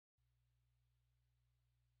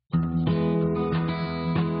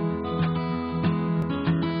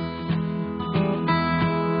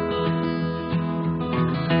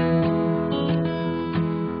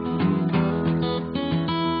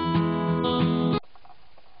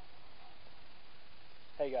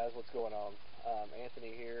What's going on?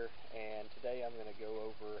 Anthony here, and today I'm going to go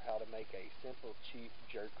over how to make a simple, cheap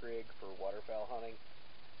jerk rig for waterfowl hunting.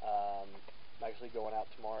 I'm actually going out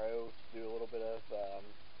tomorrow to do a little bit of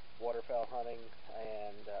waterfowl hunting,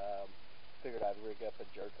 and figured I'd rig up a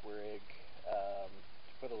jerk rig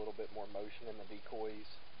to put a little bit more motion in the decoys.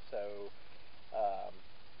 So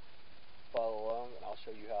follow along, and I'll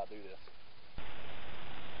show you how I do this.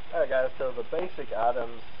 Alright guys, so the basic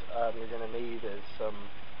items you're going to need is some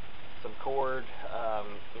cord,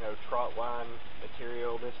 trot line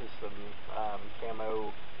material. This is some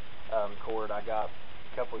camo cord I got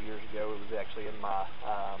a couple years ago. It was actually in my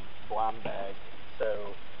blind bag,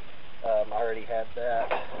 so I already had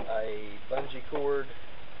that. A bungee cord,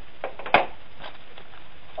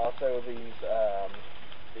 also these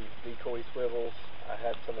decoy swivels. I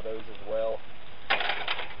had some of those as well.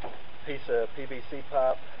 Piece of PVC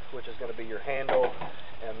pipe, which is going to be your handle,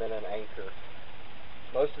 and then an anchor.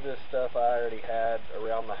 Most of this stuff I already had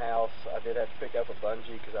around the house. I did have to pick up a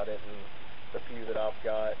bungee because I didn't, the few that I've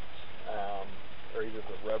got are either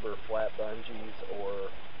the rubber flat bungees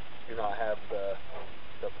or do not have the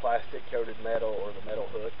plastic coated metal or the metal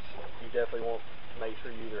hooks. You definitely want to make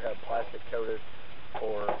sure you either have plastic coated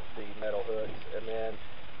or the metal hooks. And then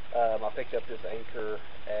I picked up this anchor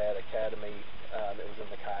at Academy. It was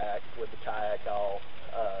in the kayak with the kayak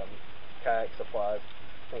kayak supplies.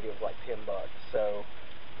 I think it was like $10. So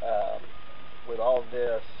with all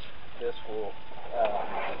this will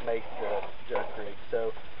make the jerk rig.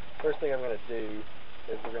 So first thing I'm going to do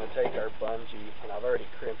is we're going to take our bungee, and I've already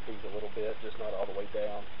crimped these a little bit, just not all the way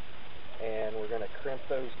down, and we're going to crimp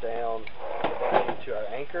those down the bungee to our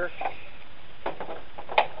anchor,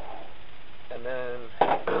 and then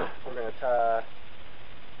we're going to tie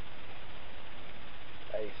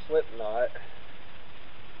a slip knot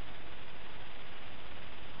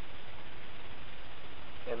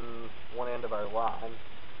in one end of our line,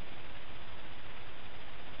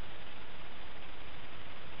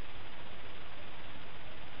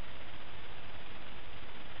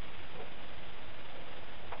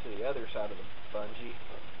 to the other side of the bungee,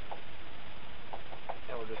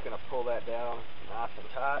 and we're just going to pull that down nice and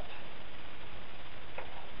tight.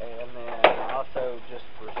 And then also, just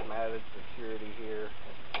for some added security here,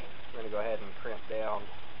 we're going to go ahead and crimp down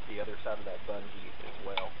the other side of that bungee as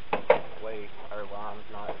well. That way our line's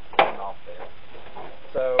not coming off there.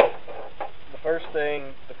 So the first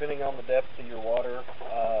thing, depending on the depth of your water,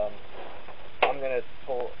 I'm going to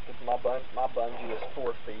pull, my bungee is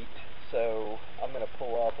 4 feet, so I'm going to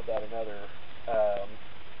pull off about another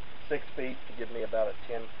 6 feet to give me about a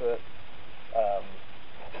 10-foot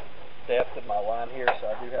depth of my line here. So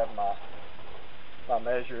I do have my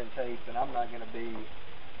measuring tape, and I'm not going to be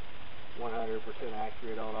 100%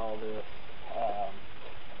 accurate on all this.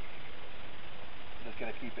 Just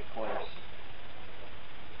going to keep it close.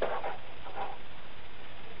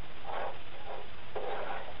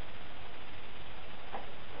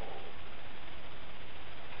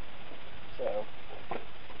 So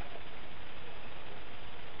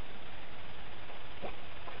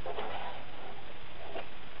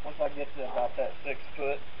once I get to about that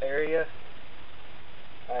 6-foot area,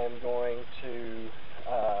 I am going to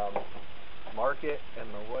mark it, and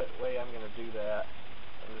the way I'm going to do that,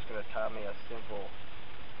 I'm just going to tie me a simple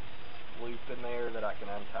loop in there that I can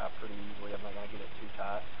untie pretty easily. I'm not going to get it too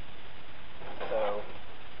tight. So,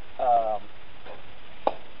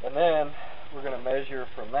 and then we're going to measure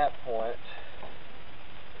from that point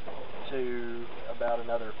to about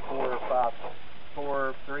another 4 or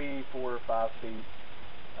 5 feet,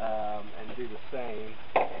 and do the same.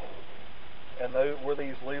 And where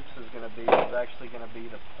these loops is going to be is actually going to be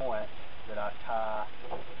the point that I tie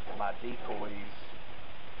my decoys,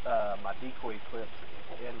 my decoy clips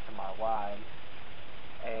into my line.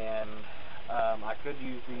 And I could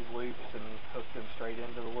use these loops and hook them straight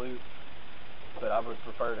into the loop, but I would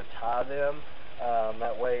prefer to tie them.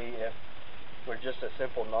 That way, if we're just a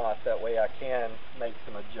simple knot, that way I can make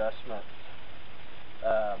some adjustments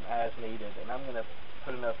as needed. And I'm going to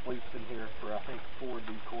put enough loops in here for, I think, 4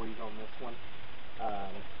 decoys on this one.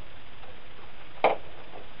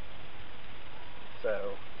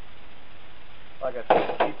 So, like I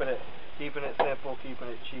said, keeping it simple, keeping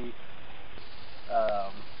it cheap.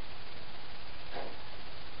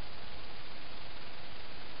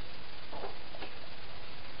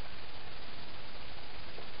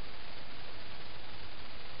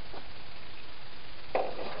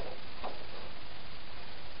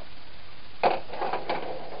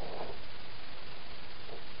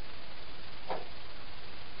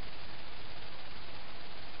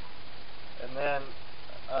 And then,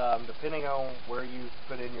 depending on where you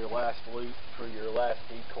put in your last loop for your last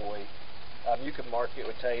decoy, you can mark it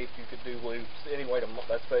with tape, you could do loops, any way to,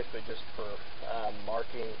 that's basically just for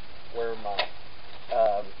marking where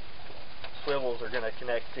my swivels are going to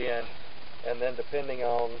connect in, and then depending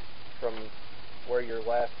on from where your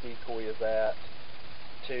last decoy is at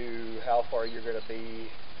to how far you're going to be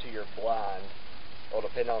to your blind will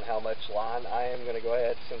depend on how much line. I am going to go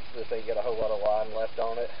ahead, since this ain't got a whole lot of line left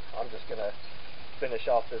on it, I'm just going to finish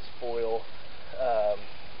off this foil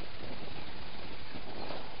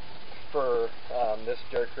for this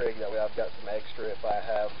jerk rig. That way I've got some extra if I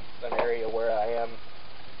have an area where I am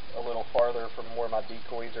a little farther from where my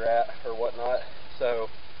decoys are at or whatnot. So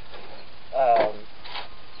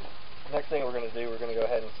next thing we're going to do, we're going to go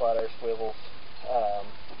ahead and slide our swivels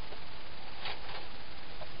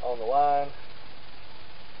on the line.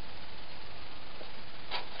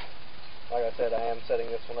 Like I said, I am setting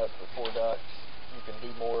this one up for 4 ducks. You can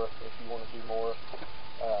do more if you want to do more.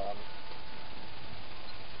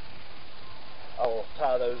 I will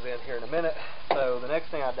tie those in here in a minute. So the next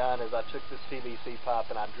thing I done is I took this PVC pipe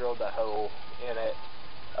and I drilled a hole in it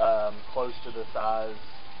close to the size,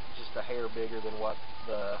 just a hair bigger than what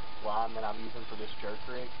the line that I'm using for this jerk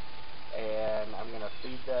rig. And I'm going to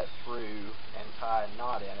feed that through and tie a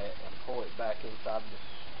knot in it and pull it back inside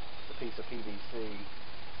the piece of PVC.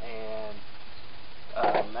 And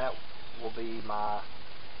that will be my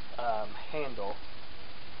handle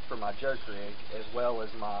for my jerk rig, as well as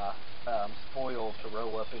my spoil to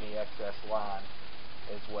roll up any excess line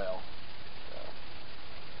as well.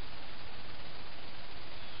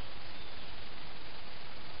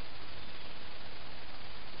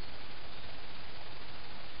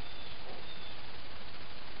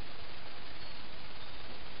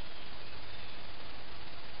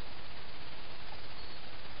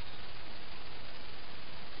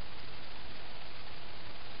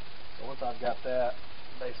 So once I've got that,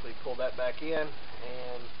 basically pull that back in,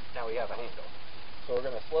 and now we have a handle. So we're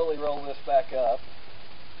going to slowly roll this back up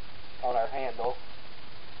on our handle,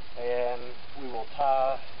 and we will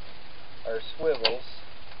tie our swivels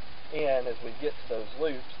in as we get to those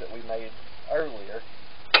loops that we made earlier.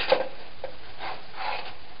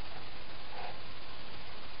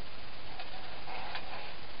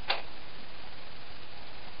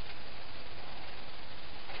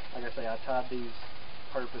 Like I say, I tied these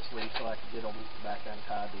purposely so I could get them back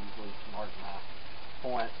untied easily to mark my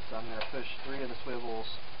point. So I'm going to push 3 of the swivels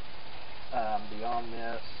beyond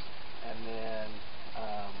this, and then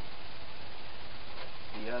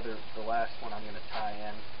the last one I'm going to tie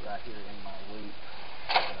in right here in my loop.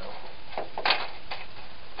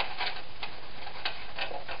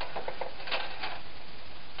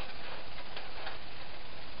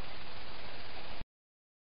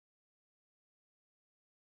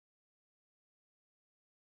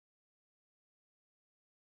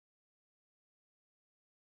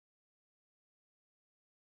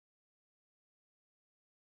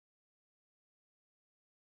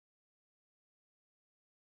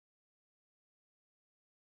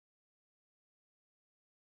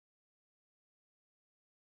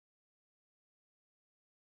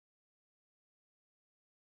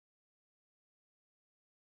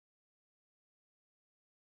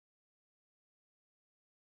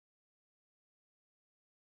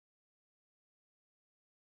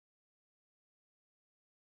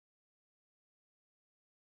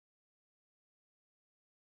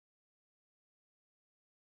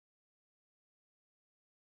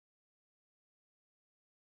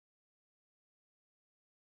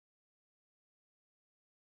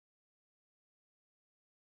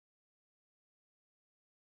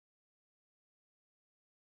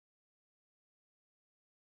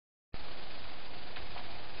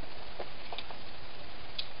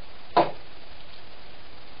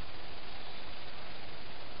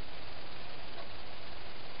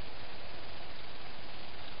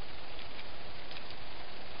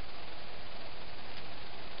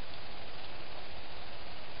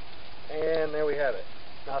 And there we have it.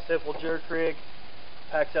 Nice simple jerk rig,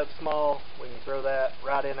 packs up small. We can throw that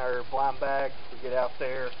right in our blind bag. We get out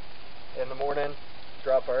there in the morning,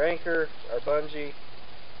 drop our anchor, our bungee,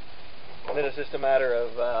 and then it's just a matter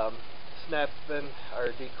of snapping our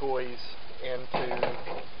decoys into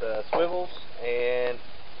the swivels and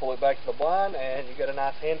pull it back to the blind, and you got a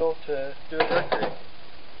nice handle to do a jerk rig.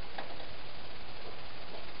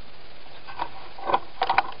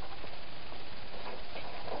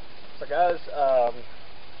 So guys,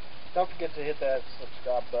 don't forget to hit that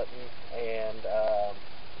subscribe button, and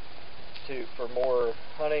for more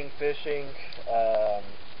hunting, fishing,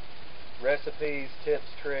 recipes, tips,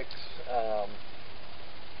 tricks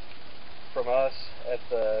from us, at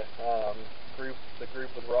the group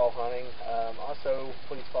with Raw Hunting. Also,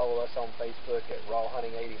 please follow us on Facebook at Raw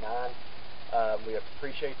Hunting 89. We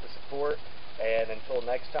appreciate the support, and until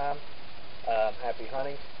next time, happy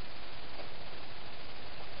hunting.